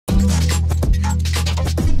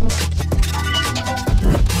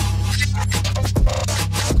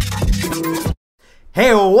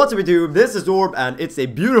Hey, what's up YouTube? This is Orb and it's a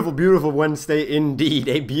beautiful, beautiful Wednesday indeed.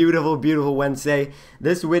 A beautiful, beautiful Wednesday.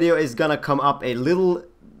 This video is gonna come up a little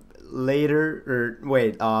later, or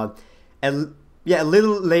wait, a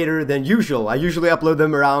little later than usual. I usually upload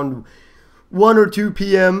them around 1 or 2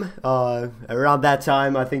 p.m. Around that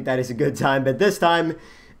time. I think that is a good time, but this time,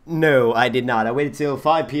 no, I did not. I waited till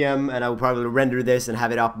 5 p.m. and I will probably render this and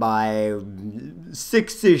have it up by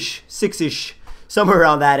 6-ish. Somewhere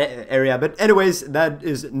around that area, but anyways, that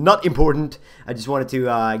is not important. I just wanted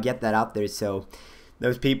to get that out there so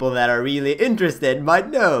those people that are really interested might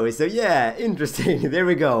know. So yeah, interesting. There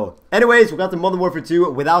we go. Anyways, we got the Modern Warfare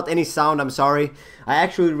 2 without any sound. I'm sorry. I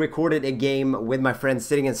actually recorded a game with my friends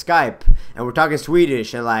sitting in Skype, and we're talking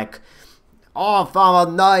Swedish and like, oh, fan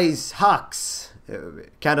vad nice hacks.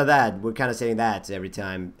 Kind of that. We're kind of saying that every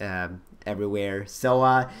time. Everywhere.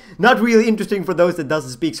 So not really interesting for those that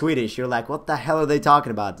doesn't speak Swedish. You're like, what the hell are they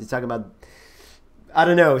talking about? They're talking about, I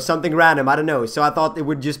don't know, something random. I don't know. So I thought it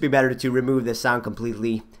would just be better to remove the sound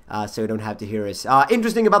completely so you don't have to hear us.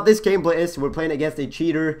 Interesting about this gameplay is we're playing against a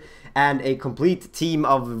cheater and a complete team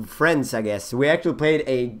of friends, I guess. We actually played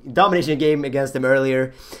a domination game against them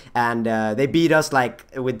earlier, and they beat us like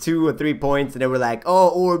with 2 or 3 points, and they were like, oh,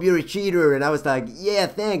 Orb, you're a cheater, and I was like, yeah,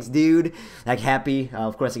 thanks, dude. Like, happy.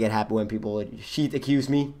 Of course I get happy when people cheat accuse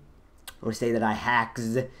me, or say that I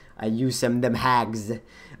hacks. I use them hags.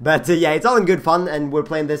 But yeah, it's all in good fun, and we're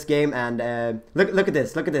playing this game, and look at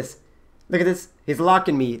this, look at this. Look at this. He's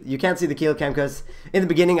locking me. You can't see the kill cam because in the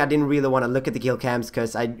beginning I didn't really want to look at the kill cams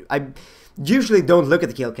because I usually don't look at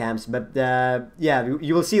the kill cams. But yeah,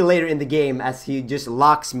 you will see later in the game as he just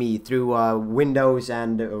locks me through windows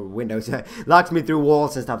and locks me through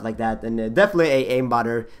walls and stuff like that. And definitely a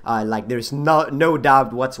aimbotter. Like there's no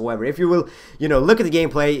doubt whatsoever. If you will, look at the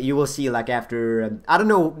gameplay, you will see like after I don't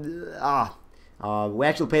know. We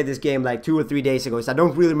actually played this game like 2 or 3 days ago, so I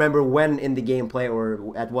don't really remember when in the gameplay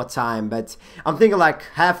or at what time, but I'm thinking like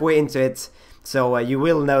halfway into it, so you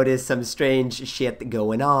will notice some strange shit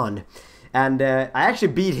going on. And I actually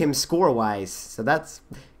beat him score-wise, so that's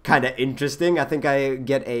kind of interesting. I think I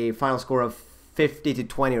get a final score of 50 to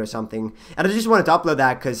 20 or something, and I just wanted to upload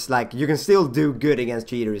that because like you can still do good against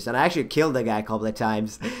cheaters, and I actually killed the guy a couple of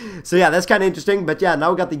times. So yeah, that's kind of interesting. But yeah,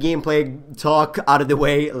 now we got the gameplay talk out of the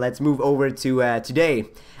way. Let's move over to today.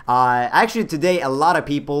 Actually today a lot of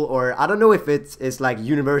people, or I don't know if it's like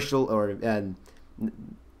universal or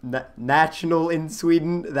national in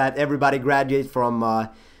Sweden, that everybody graduates from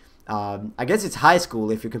I guess it's high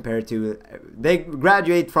school if you compare it to, they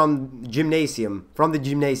graduate from the gymnasium.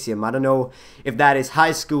 I don't know if that is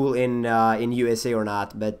high school in USA or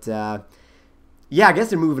not, but yeah, I guess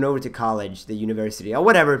they're moving over to college, the university, or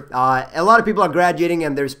whatever. A lot of people are graduating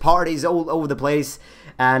and there's parties all over the place.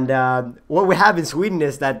 And what we have in Sweden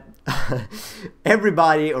is that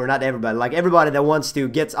everybody, or not everybody, like everybody that wants to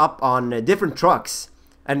gets up on different trucks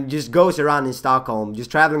and just goes around in Stockholm,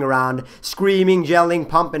 just traveling around, screaming, yelling,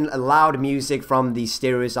 pumping loud music from the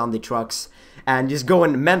stereos on the trucks, and just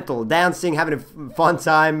going mental, dancing, having a fun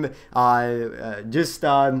time, just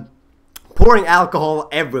pouring alcohol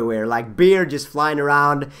everywhere, like beer just flying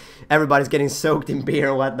around. Everybody's getting soaked in beer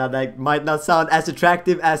and whatnot. That might not sound as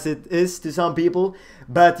attractive as it is to some people,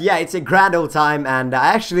 but yeah, it's a grand old time. And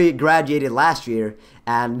I actually graduated last year,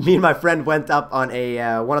 and me and my friend went up on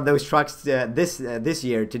a one of those trucks this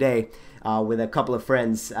year today with a couple of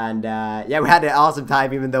friends, and yeah, we had an awesome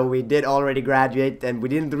time, even though we did already graduate and we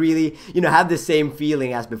didn't really have the same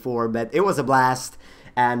feeling as before, but it was a blast.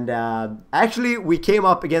 And actually we came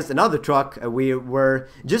up against another truck. We were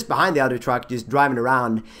just behind the other truck, just driving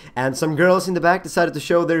around, and some girls in the back decided to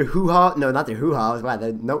show their hoo-ha. No, not their hoo-ha. Wow,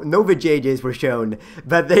 no vajayjays were shown,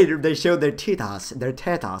 but they showed their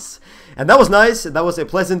tetas, and that was nice. That was a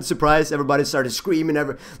pleasant surprise. Everybody started screaming.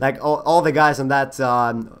 Like all the guys on that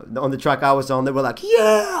on the truck I was on, they were like,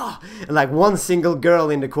 yeah, and like one single girl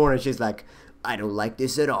in the corner, she's like, I don't like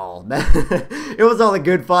this at all. It was all a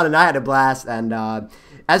good fun, and I had a blast. And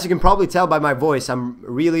as you can probably tell by my voice, I'm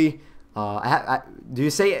really. Do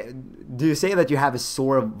you say that you have a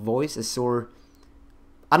sore voice? A sore.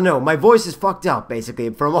 I don't know. My voice is fucked up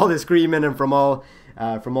basically from all the screaming and from all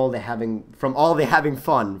the having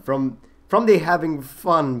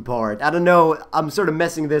fun part. I don't know, I'm sort of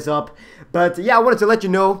messing this up, but yeah, I wanted to let you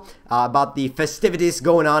know about the festivities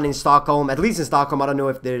going on in Stockholm, at least in Stockholm. I don't know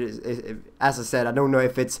if there's, as I said, I don't know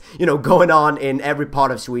if it's, going on in every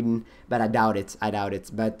part of Sweden, but I doubt it,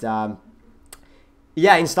 but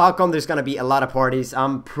Yeah, in Stockholm, there's gonna be a lot of parties.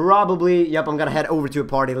 I'm gonna head over to a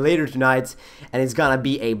party later tonight, and it's gonna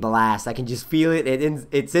be a blast. I can just feel it.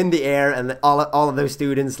 It's in the air, and all of those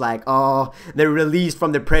students, like, oh, they're released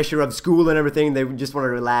from the pressure of school and everything. They just want to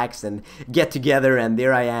relax and get together, and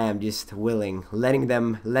there I am, just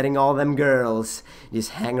letting all them girls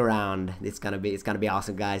just hang around. It's gonna be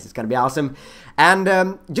awesome, guys. It's gonna be awesome.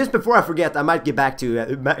 And just before I forget, I might get back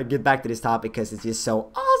to this topic because it's just so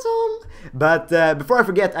awesome. But before I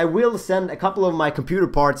forget, I will send a couple of my computer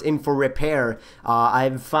parts in for repair.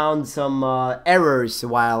 I've found some errors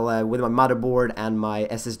while with my motherboard and my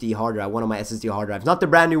SSD hard drive, one of my SSD hard drives. Not the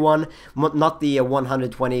brand new one, not the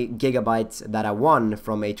 120 gigabytes that I won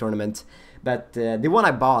from a tournament, but the one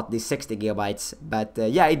I bought, the 60 gigabytes. But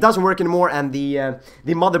yeah, it doesn't work anymore, and the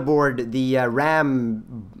motherboard, the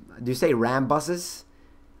RAM, do you say RAM buses?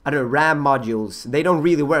 I don't know, RAM modules, they don't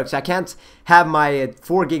really work, so I can't have my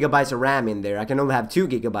 4 gigabytes of RAM in there. I can only have 2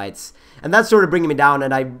 gigabytes, and that's sort of bringing me down,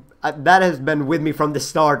 and I that has been with me from the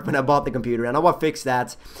start when I bought the computer, and I want to fix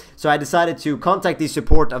that. So I decided to contact the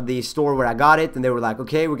support of the store where I got it, and they were like,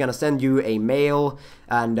 okay, we're gonna send you a mail,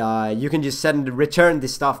 and you can just return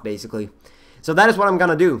this stuff, basically. So that is what I'm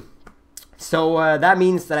gonna do. So that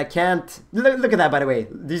means that I can't, look at that, by the way.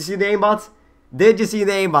 Did you see the aimbot? Did you see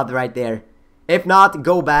the aimbot right there? If not,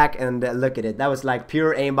 go back and look at it. That was like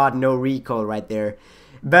pure aimbot, no recoil right there.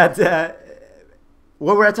 But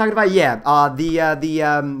what were I talking about? Yeah, the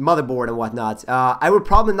motherboard and whatnot. I would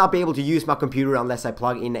probably not be able to use my computer unless I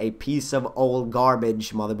plug in a piece of old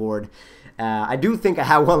garbage motherboard. I do think I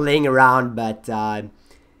have one laying around, but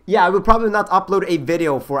yeah, I will probably not upload a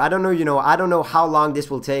video for, I don't know, I don't know how long this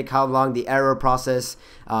will take, how long the error process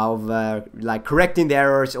of like correcting the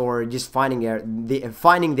errors or just finding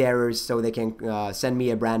the errors so they can send me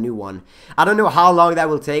a brand new one. I don't know how long that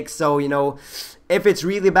will take, so if it's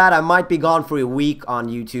really bad, I might be gone for a week on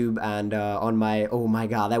YouTube and on my, oh my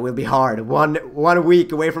god, that will be hard. One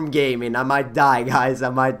week away from gaming, I might die, guys, I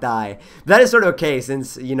might die. That is sort of okay,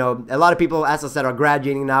 since, a lot of people, as I said, are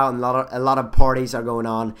graduating now, and a lot of parties are going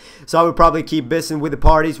on. So I will probably keep busy with the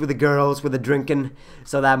parties, with the girls, with the drinking.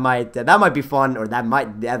 So that might be fun, or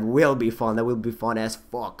that will be fun. That will be fun as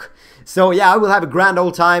fuck. So yeah, I will have a grand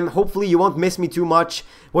old time. Hopefully you won't miss me too much.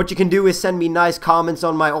 What you can do is send me nice comments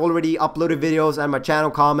on my already uploaded videos and my channel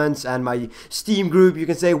comments and my Steam group. You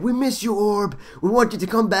can say, we miss you, Orb, we want you to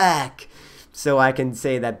come back. So I can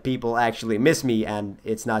say that people actually miss me and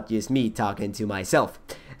it's not just me talking to myself.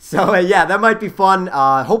 So yeah, that might be fun.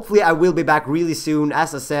 Hopefully I will be back really soon.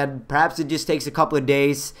 As I said, perhaps it just takes a couple of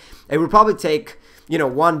days. It will probably take,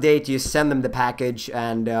 one day to just send them the package,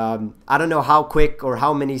 and I don't know how quick or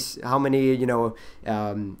how many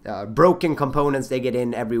broken components they get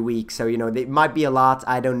in every week. So it might be a lot.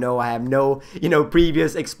 I don't know. I have no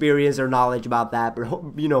previous experience or knowledge about that. But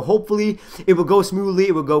hopefully it will go smoothly.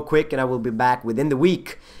 It will go quick, and I will be back within the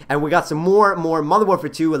week. And we got some more Modern Warfare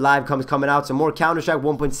 2 live coming out. Some more Counter-Strike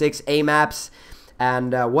 1.6 A maps.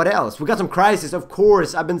 And what else? We got some Crysis, of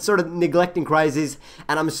course. I've been sort of neglecting Crysis,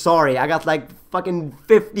 and I'm sorry. I got like fucking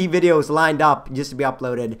 50 videos lined up just to be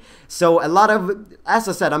uploaded. So a lot of, as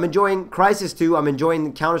I said, I'm enjoying Crysis 2, I'm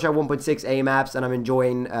enjoying Counter-Strike 1.6 A maps, and I'm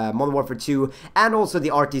enjoying Modern Warfare 2, and also the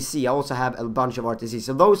RTC. I also have a bunch of RTC.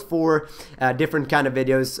 So those 4 different kind of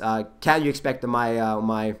videos can you expect on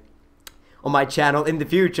my channel in the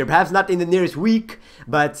future. Perhaps not in the nearest week,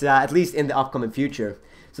 but at least in the upcoming future.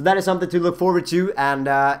 So that is something to look forward to. And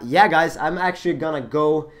yeah, guys, I'm actually gonna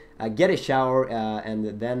go get a shower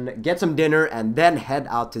and then get some dinner and then head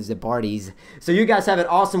out to the parties. So you guys have an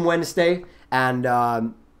awesome Wednesday. And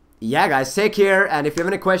yeah, guys, take care. And if you have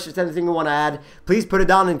any questions, anything you want to add, please put it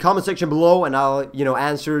down in the comment section below, and I'll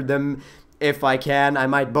answer them if I can. I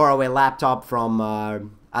might borrow a laptop from I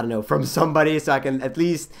don't know, from somebody, so I can at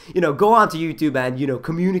least go onto YouTube and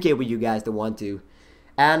communicate with you guys that want to.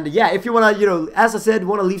 And yeah, if you want to, as I said,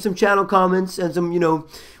 want to leave some channel comments and some,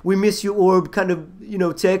 we miss you, Orb kind of,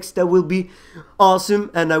 text, that will be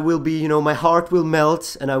awesome. And I will be, my heart will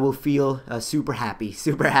melt and I will feel super happy,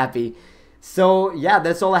 super happy. So yeah,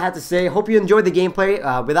 that's all I had to say. Hope you enjoyed the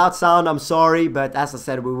gameplay. Without sound, I'm sorry, but as I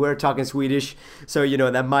said, we were talking Swedish. So,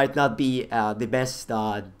 that might not be the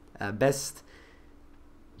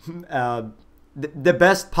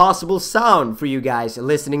best possible sound for you guys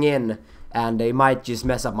listening in. And they might just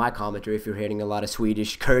mess up my commentary if you're hearing a lot of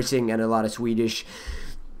Swedish cursing and a lot of Swedish,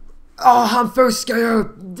 oh, I'm so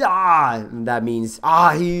scared, that means,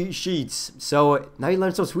 he cheats. So now you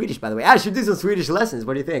learned some Swedish, by the way. I should do some Swedish lessons.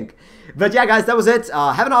 What do you think? But yeah, guys, that was it.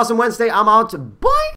 Have an awesome Wednesday. I'm out. Bye.